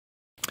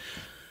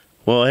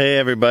Well, hey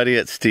everybody,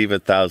 it's Steve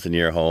at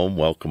 1000-Year Home.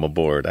 Welcome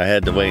aboard. I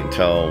had to wait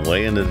until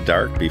way into the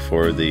dark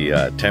before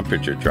the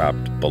temperature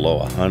dropped below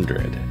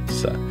 100.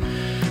 It's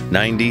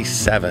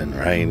 97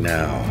 right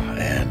now,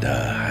 and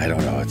I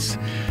don't know, it's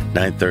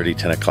 9:30,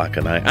 10 o'clock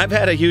at night. I've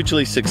had a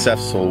hugely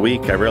successful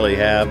week, I really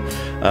have.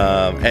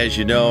 As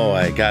you know,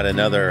 I got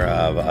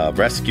another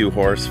rescue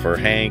horse for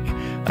Hank.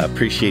 I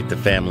appreciate the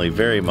family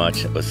very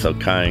much. It was so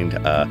kind.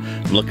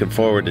 I'm looking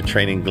forward to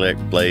training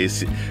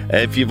Blaze.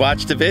 If you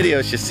watch the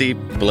videos, you see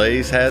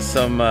Blaze has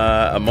some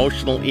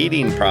emotional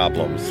eating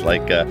problems,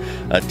 like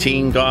a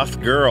teen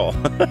goth girl.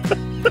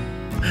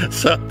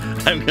 So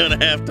I'm going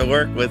to have to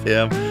work with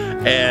him.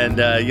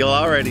 And you'll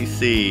already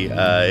see,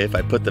 if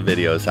I put the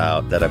videos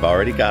out, that I've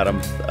already got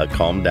him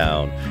calmed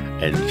down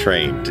and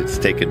trained. It's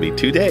taken me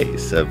 2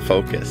 days of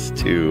focus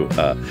to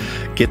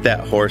get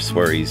that horse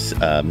where he's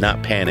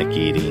not panic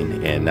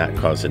eating and not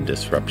causing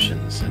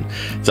disruptions. And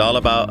it's all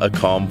about a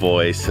calm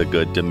voice, a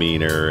good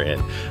demeanor,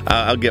 and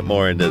I'll get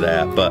more into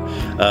that. But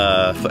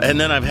and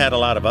then I've had a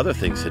lot of other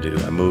things to do.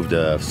 I moved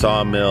a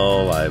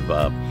sawmill.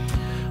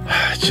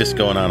 It's just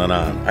going on and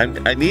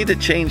on. I need to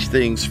change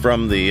things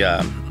from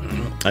the...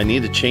 I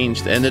need to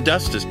change, and the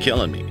dust is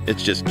killing me.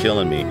 It's just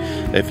killing me.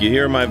 If you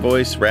hear my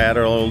voice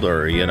rattled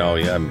or, you know,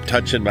 I'm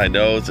touching my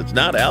nose, it's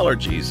not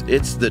allergies.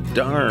 It's the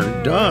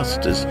darn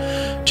dust is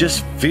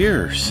just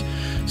fierce.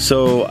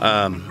 So,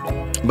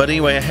 but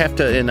anyway, I have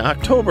to, in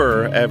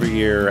October every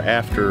year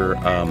after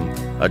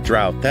a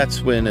drought,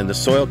 that's when, and the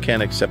soil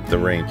can't accept the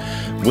rain.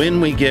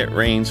 When we get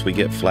rains, we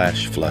get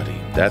flash flooding.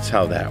 That's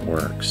how that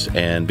works.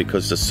 And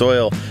because the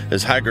soil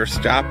is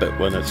hygroscopic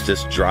when it's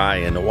just dry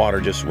and the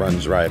water just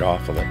runs right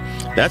off of it.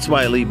 That's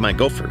why I leave my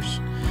gophers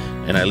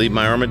and I leave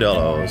my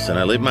armadillos and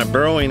I leave my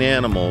burrowing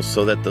animals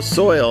so that the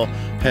soil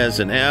has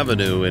an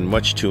avenue in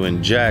which to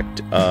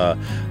inject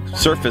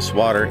surface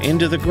water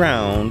into the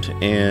ground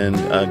and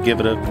give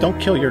it a... Don't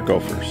kill your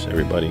gophers,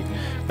 everybody.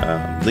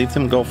 Leave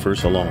them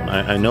gophers alone.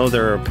 I know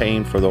they're a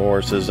pain for the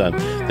horses and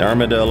the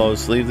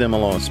armadillos. Leave them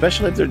alone,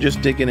 especially if they're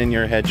just digging in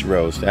your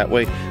hedgerows. That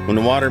way, when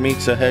the water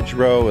meets a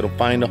hedgerow, it'll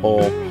find a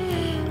hole,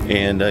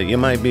 and you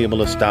might be able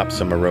to stop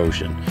some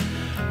erosion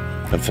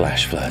and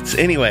flash floods.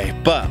 Anyway,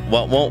 but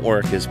what won't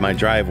work is my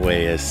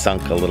driveway is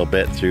sunk a little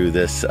bit through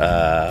this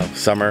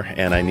summer,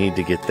 and I need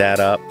to get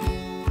that up.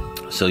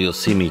 So you'll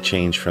see me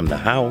change from the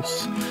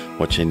house,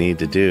 which I need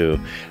to do.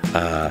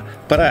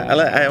 But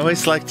I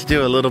always like to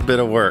do a little bit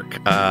of work.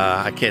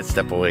 I can't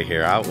step away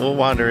here. We'll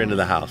wander into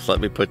the house.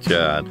 Let me put you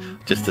on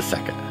just a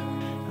second.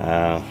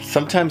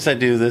 Sometimes I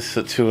do this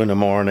at 2 in the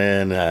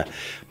morning,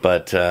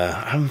 but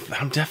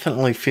I'm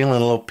definitely feeling a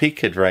little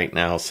peaked right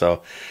now.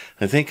 So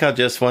I think I'll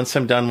just, once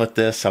I'm done with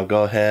this, I'll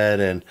go ahead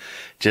and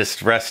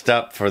just rest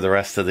up for the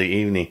rest of the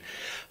evening.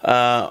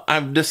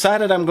 I've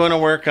decided I'm going to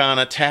work on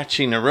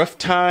attaching the roof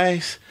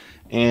ties.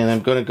 And I'm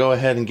going to go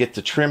ahead and get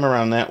the trim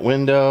around that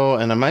window,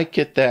 and I might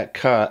get that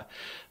cut,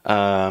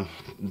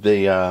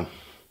 the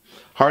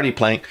Hardie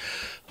plank.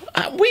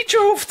 We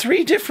drove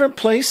 3 different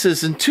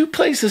places, and 2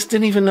 places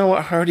didn't even know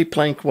what Hardie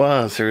plank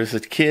was. There was a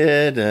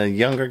kid, a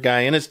younger guy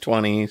in his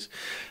 20s,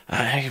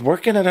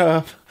 working it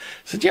up. I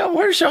said, "Yeah,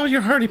 where's all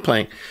your Hardie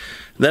plank?"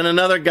 Then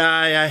another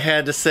guy, I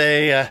had to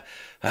say,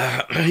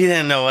 he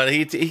didn't know what.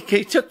 He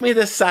took me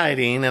to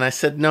siding, and I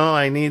said, "No,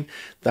 I need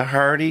the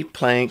Hardie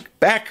plank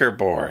backer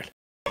board."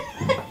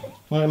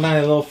 Look at my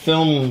little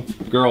film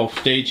girl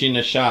staging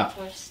the shot.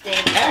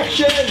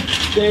 Action!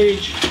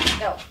 Stage!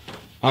 Go.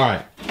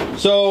 Alright,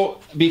 so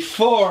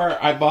before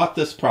I bought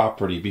this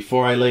property,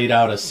 before I laid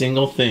out a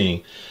single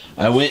thing,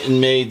 I went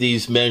and made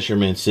these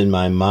measurements in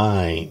my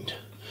mind.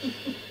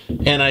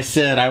 And I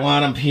said, I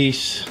want a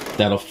piece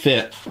that'll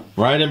fit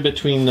right in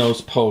between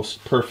those posts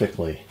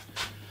perfectly.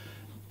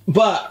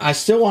 But I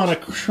still want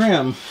to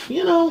trim,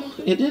 you know,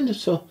 it didn't,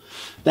 so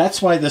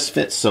that's why this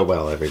fits so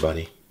well,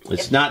 everybody.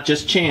 It's not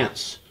just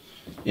chance.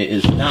 It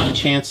is not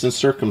chance and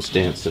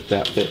circumstance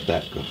that fit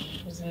that good.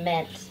 It was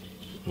meant.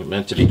 It was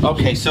meant to be.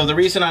 Okay, so the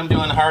reason I'm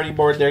doing Hardie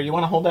board there, you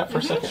want to hold that for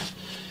a second?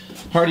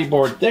 Hardie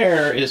board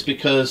there is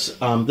because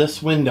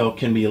this window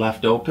can be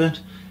left open,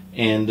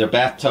 and the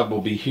bathtub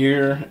will be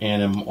here,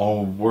 and I'm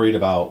all worried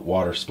about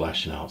water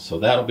splashing out. So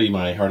that'll be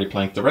my Hardie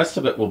plank. The rest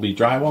of it will be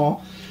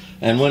drywall.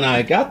 And when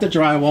I got the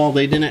drywall,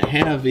 they didn't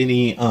have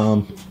any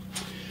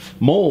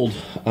mold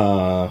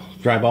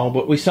drywall,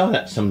 but we saw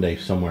that someday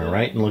somewhere,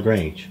 right, in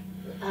LaGrange?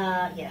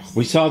 Yes.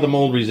 We saw the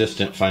mold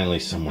resistant finally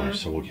somewhere,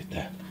 so we'll get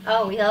that.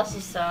 Oh, we also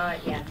saw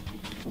it, yeah.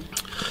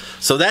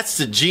 So that's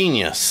the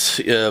genius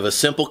of a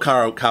simple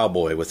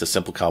cowboy with a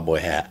simple cowboy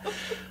hat.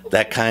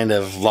 That kind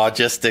of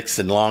logistics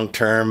and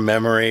long-term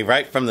memory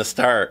right from the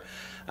start.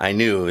 I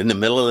knew in the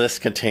middle of this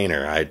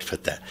container I'd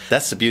put that.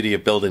 That's the beauty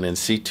of building in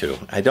situ.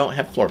 I don't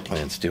have floor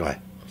plans, do I?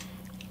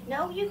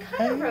 No, you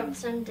kind of wrote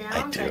some down.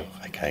 I do.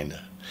 I kind of.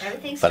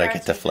 Everything but starts I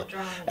get to with a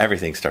drawing.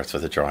 Everything starts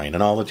with a drawing,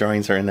 and all the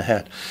drawings are in the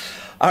head.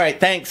 All right,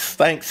 thanks.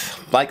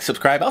 Like,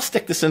 subscribe. I'll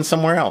stick this in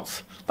somewhere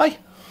else. Bye.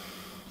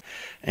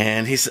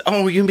 And he said,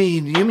 "Oh, you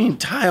mean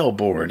tile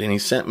board?" And he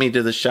sent me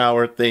to the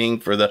shower thing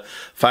for the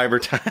fiber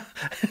tile.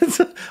 It's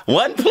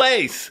one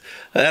place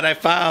that I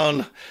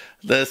found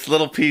this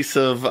little piece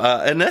of,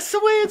 and that's the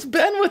way it's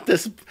been with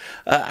this.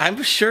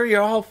 I'm sure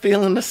you're all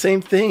feeling the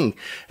same thing.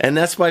 And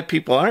that's why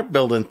people aren't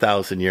building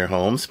 1,000-year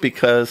homes,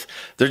 because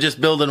they're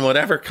just building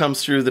whatever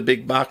comes through the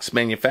big box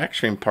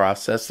manufacturing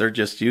process they're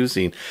just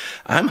using.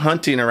 I'm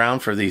hunting around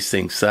for these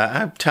things.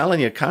 I'm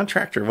telling you, a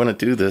contractor wouldn't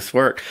do this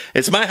work.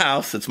 It's my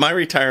house. It's my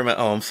retirement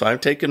home. So I'm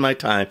taking my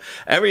time.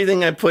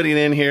 Everything I'm putting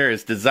in here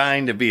is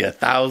designed to be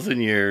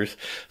 1,000 years.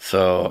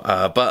 So,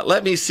 but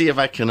let me see if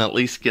I can at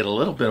least get a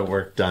little bit of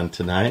work done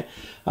tonight.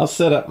 I'll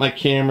set up my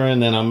camera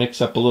and then I'll mix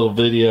up a little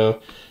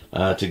video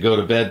to go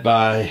to bed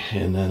by,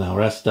 and then I'll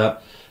rest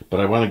up. But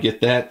I want to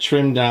get that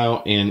trimmed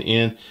out and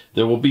in.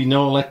 There will be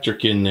no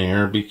electric in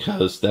there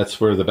because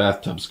that's where the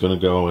bathtub's going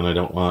to go, and I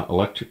don't want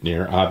electric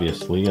near,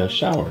 obviously, a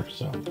shower.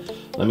 So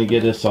let me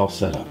get this all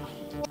set up.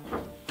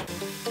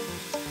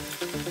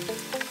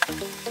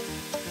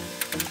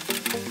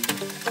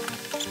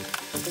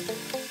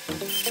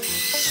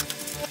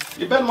 If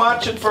you've been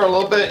watching for a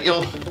little bit,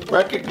 you'll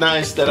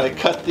recognize that I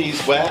cut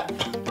these wet.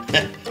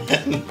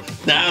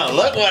 Now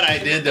look what I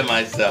did to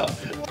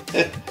myself.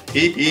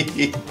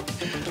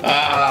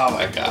 Oh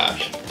my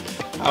gosh,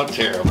 how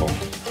terrible.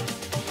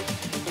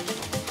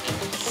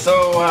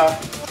 So I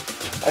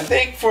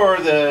think for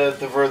that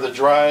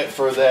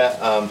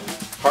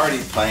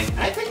Hardie plank,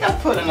 I think I'll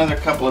put another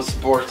couple of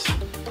supports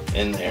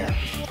in there.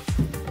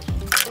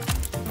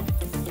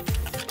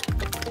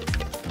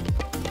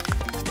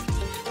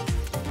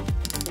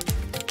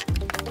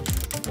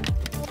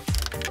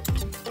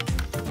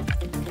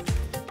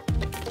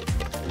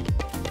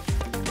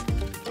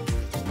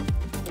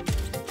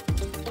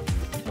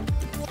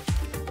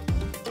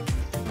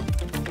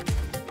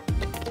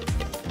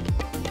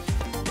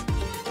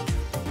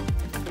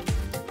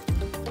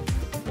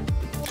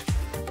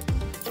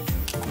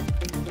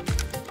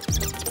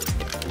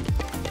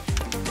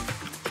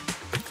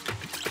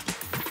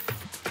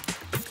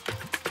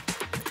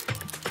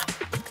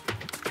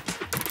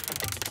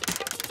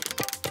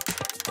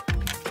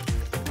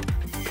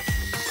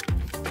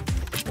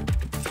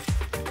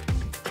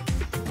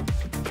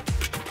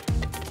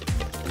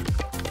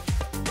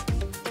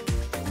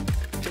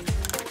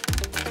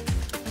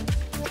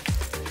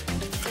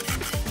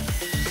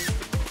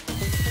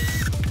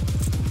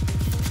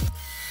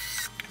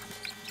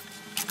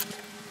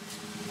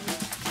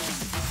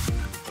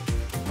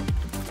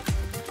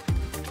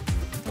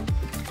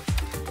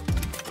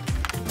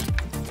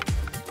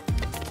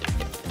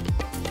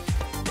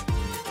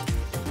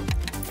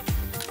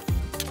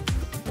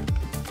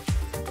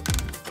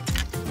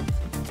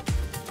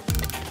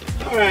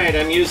 Alright,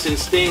 I'm using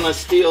stainless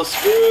steel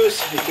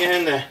screws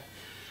again to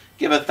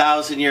give a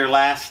 1,000-year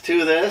last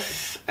to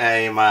this.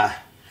 I'm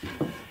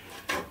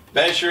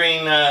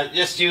measuring,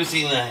 just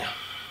using the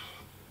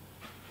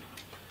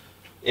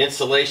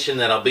insulation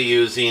that I'll be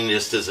using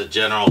just as a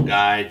general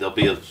guide. There'll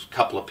be a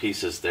couple of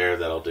pieces there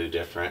that I'll do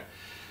different.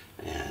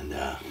 And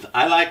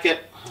I like it.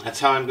 That's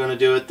how I'm going to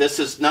do it.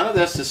 None of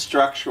this is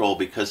structural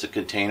because the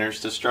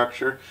container's the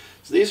structure.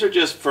 So these are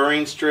just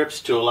furring strips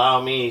to allow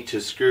me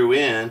to screw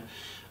in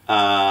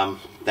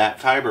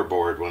that fiber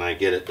board when I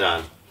get it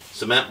done.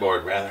 Cement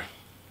board, rather.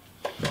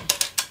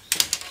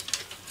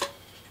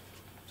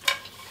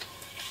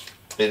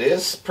 It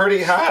is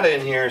pretty hot in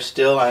here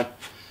still. I'm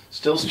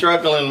still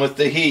struggling with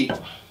the heat.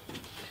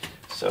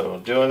 So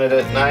doing it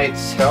at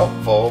night's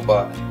helpful,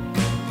 but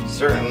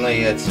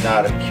certainly it's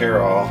not a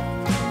cure-all.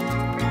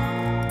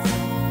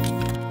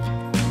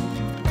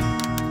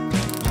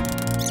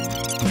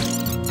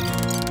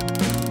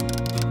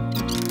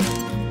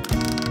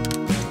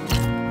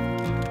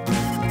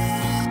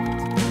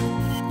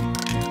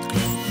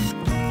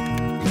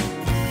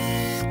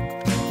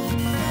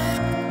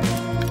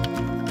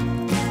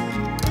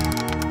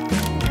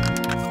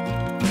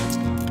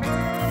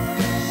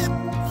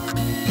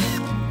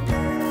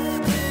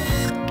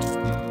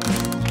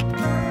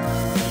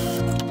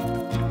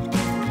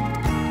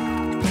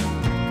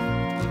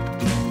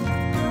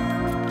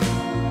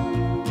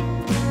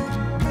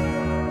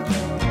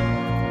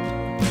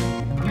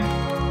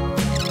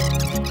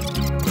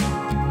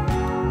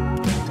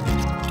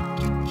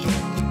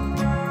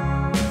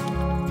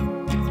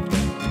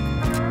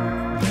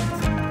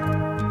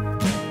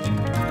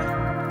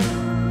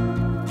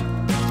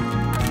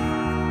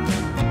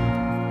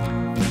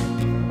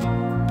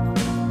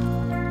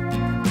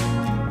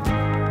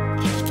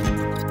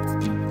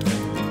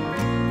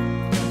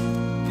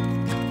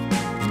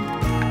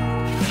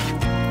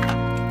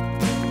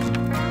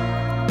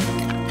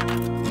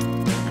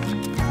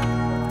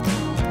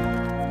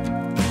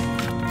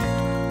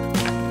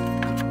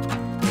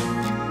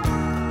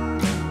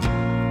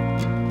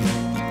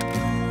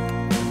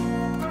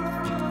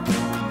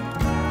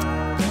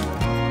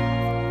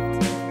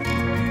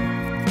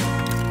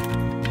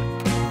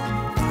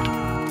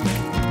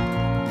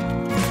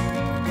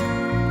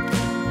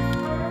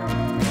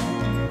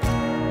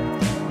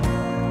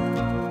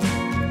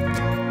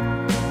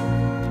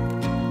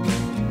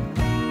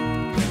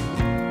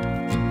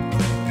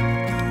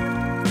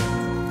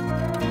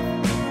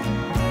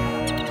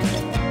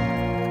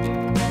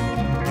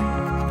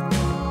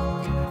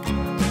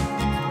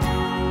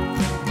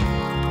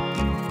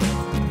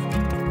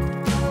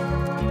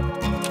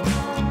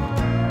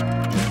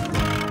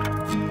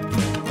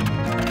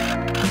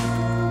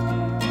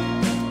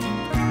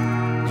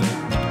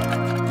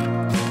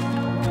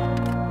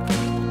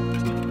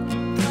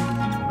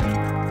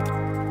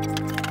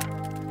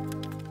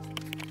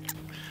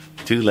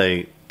 too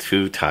late,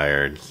 too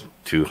tired,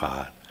 too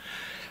hot.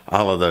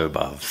 All of the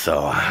above.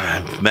 So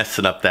I'm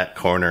messing up that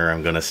corner.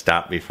 I'm going to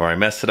stop before I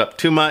mess it up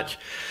too much.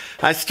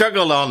 I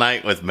struggled all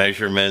night with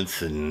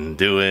measurements and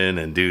doing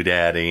and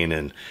doodadding,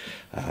 and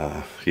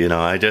you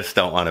know, I just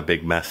don't want a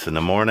big mess in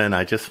the morning.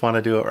 I just want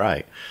to do it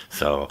right.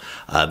 So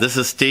this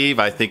is Steve.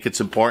 I think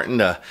it's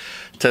important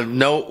to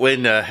note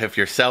when, if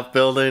you're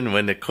self-building,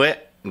 when to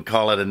quit and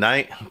call it a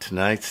night.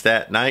 Tonight's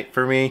that night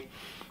for me.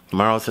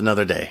 Tomorrow's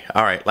another day.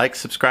 All right, like,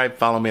 subscribe,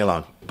 follow me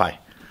along. Bye.